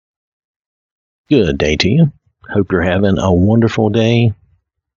Good day to you. Hope you're having a wonderful day.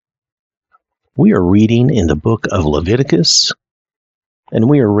 We are reading in the book of Leviticus, and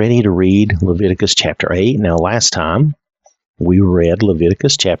we are ready to read Leviticus chapter 8. Now, last time we read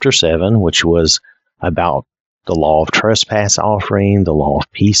Leviticus chapter 7, which was about the law of trespass offering, the law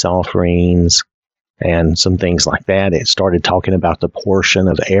of peace offerings, and some things like that. It started talking about the portion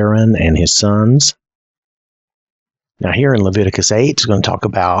of Aaron and his sons. Now, here in Leviticus 8, it's going to talk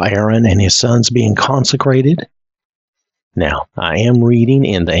about Aaron and his sons being consecrated. Now, I am reading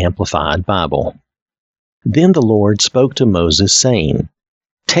in the Amplified Bible. Then the Lord spoke to Moses, saying,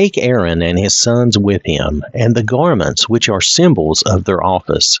 Take Aaron and his sons with him, and the garments which are symbols of their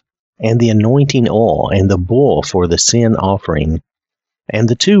office, and the anointing oil, and the bull for the sin offering, and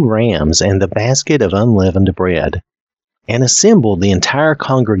the 2 rams, and the basket of unleavened bread, and assemble the entire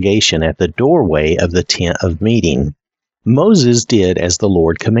congregation at the doorway of the tent of meeting. Moses did as the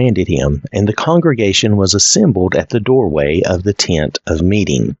Lord commanded him, and the congregation was assembled at the doorway of the tent of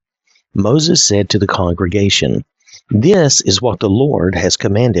meeting. Moses said to the congregation, This is what the Lord has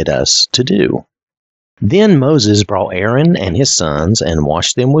commanded us to do. Then Moses brought Aaron and his sons and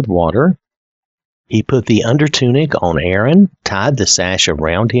washed them with water. He put the undertunic on Aaron, tied the sash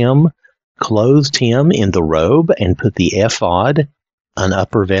around him, clothed him in the robe, and put the ephod, an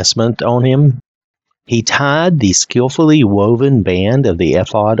upper vestment, on him. He tied the skillfully woven band of the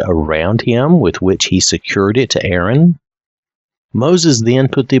ephod around him, with which he secured it to Aaron. Moses then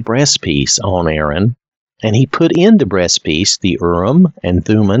put the breastpiece on Aaron, and he put in the breastpiece the Urim and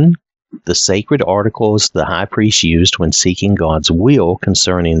Thummim, the sacred articles the high priest used when seeking God's will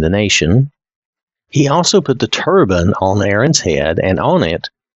concerning the nation. He also put the turban on Aaron's head, and on it,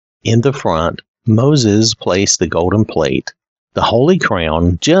 in the front, Moses placed the golden plate, the holy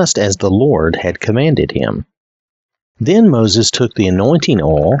crown, just as the Lord had commanded him. Then Moses took the anointing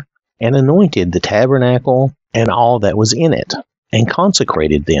oil and anointed the tabernacle and all that was in it, and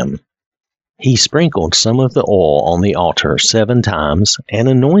consecrated them. He sprinkled some of the oil on the altar 7 times, and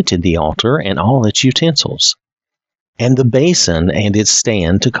anointed the altar and all its utensils, and the basin and its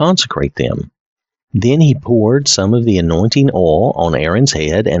stand to consecrate them. Then he poured some of the anointing oil on Aaron's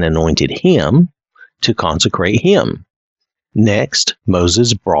head and anointed him to consecrate him. Next,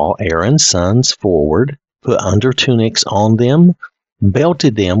 Moses brought Aaron's sons forward, put undertunics on them,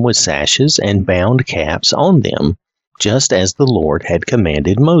 belted them with sashes, and bound caps on them, just as the Lord had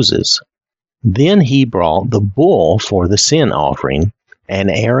commanded Moses. Then he brought the bull for the sin offering, and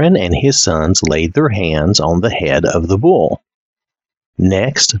Aaron and his sons laid their hands on the head of the bull.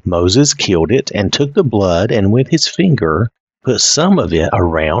 Next, Moses killed it and took the blood, and with his finger put some of it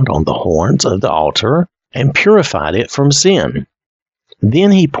around on the horns of the altar, and purified it from sin.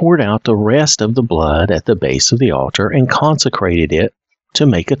 Then he poured out the rest of the blood at the base of the altar and consecrated it to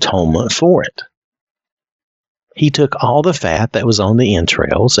make atonement for it. He took all the fat that was on the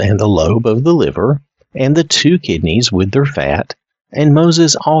entrails and the lobe of the liver and the 2 kidneys with their fat, and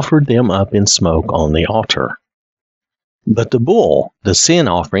Moses offered them up in smoke on the altar. But the bull, the sin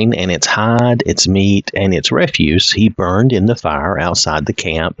offering, and its hide, its meat, and its refuse, he burned in the fire outside the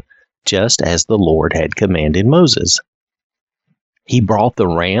camp, just as the Lord had commanded Moses. He brought the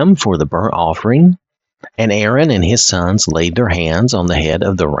ram for the burnt offering, and Aaron and his sons laid their hands on the head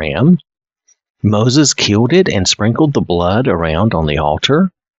of the ram. Moses killed it and sprinkled the blood around on the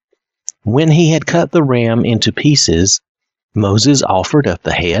altar. When he had cut the ram into pieces, Moses offered up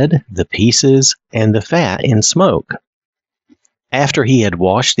the head, the pieces, and the fat in smoke. After he had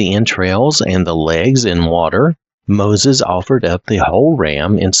washed the entrails and the legs in water, Moses offered up the whole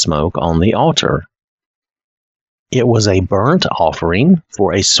ram in smoke on the altar. It was a burnt offering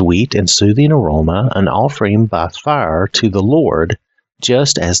for a sweet and soothing aroma, an offering by fire to the Lord,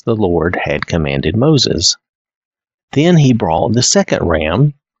 just as the Lord had commanded Moses. Then he brought the second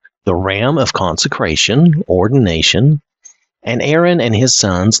ram, the ram of consecration, ordination, and Aaron and his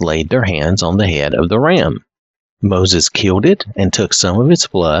sons laid their hands on the head of the ram. Moses killed it and took some of its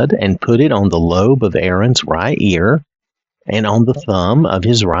blood and put it on the lobe of Aaron's right ear, and on the thumb of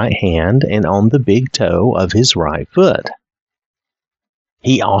his right hand, and on the big toe of his right foot.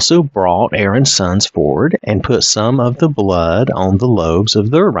 He also brought Aaron's sons forward and put some of the blood on the lobes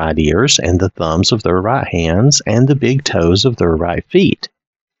of their right ears, and the thumbs of their right hands, and the big toes of their right feet.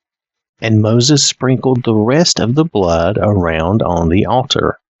 And Moses sprinkled the rest of the blood around on the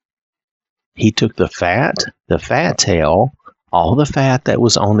altar. He took the fat tail, all the fat that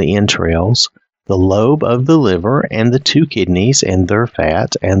was on the entrails, the lobe of the liver, and the 2 kidneys and their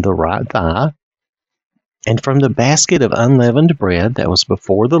fat, and the right thigh. And from the basket of unleavened bread that was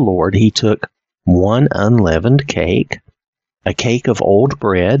before the Lord, he took 1 unleavened cake, a cake of old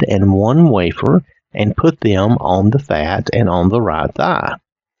bread, and 1 wafer, and put them on the fat and on the right thigh.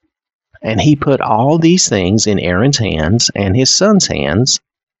 And he put all these things in Aaron's hands and his sons' hands,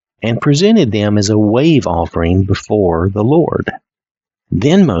 and presented them as a wave offering before the Lord.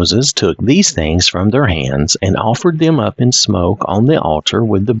 Then Moses took these things from their hands and offered them up in smoke on the altar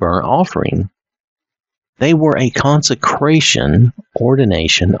with the burnt offering. They were a consecration,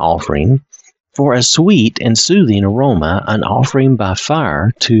 ordination offering, for a sweet and soothing aroma, an offering by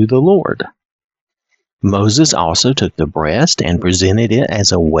fire to the Lord. Moses also took the breast and presented it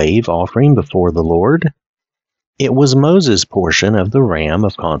as a wave offering before the Lord. It was Moses' portion of the ram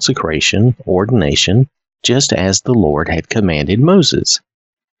of consecration, ordination, just as the Lord had commanded Moses.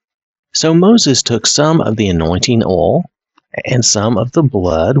 So Moses took some of the anointing oil and some of the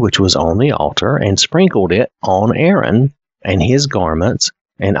blood which was on the altar, and sprinkled it on Aaron and his garments,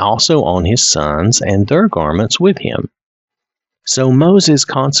 and also on his sons and their garments with him. So Moses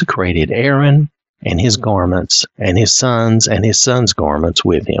consecrated Aaron and his garments, and his sons garments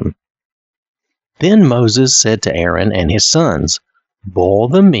with him. Then Moses said to Aaron and his sons, "Boil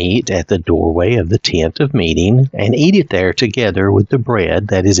the meat at the doorway of the tent of meeting, and eat it there together with the bread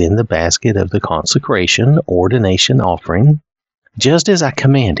that is in the basket of the consecration, ordination offering, just as I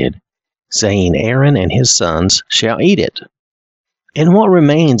commanded, saying, Aaron and his sons shall eat it. And what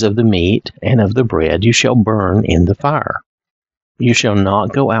remains of the meat and of the bread you shall burn in the fire. You shall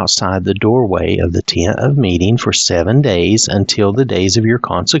not go outside the doorway of the tent of meeting for 7 days until the days of your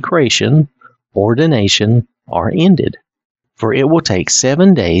consecration, ordination, are ended. For it will take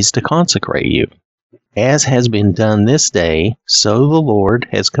 7 days to consecrate you. As has been done this day, so the Lord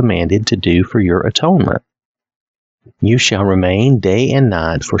has commanded to do for your atonement. You shall remain day and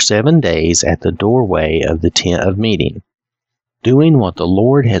night for 7 days at the doorway of the tent of meeting, doing what the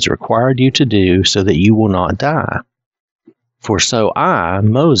Lord has required you to do, so that you will not die. For so I,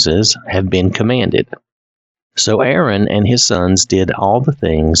 Moses, have been commanded." So Aaron and his sons did all the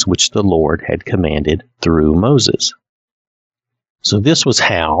things which the Lord had commanded through Moses. So this was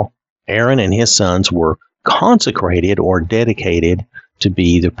how Aaron and his sons were consecrated or dedicated to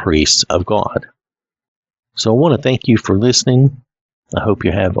be the priests of God. So I want to thank you for listening. I hope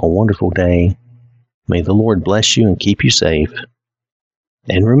you have a wonderful day. May the Lord bless you and keep you safe.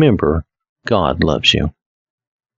 And remember, God loves you.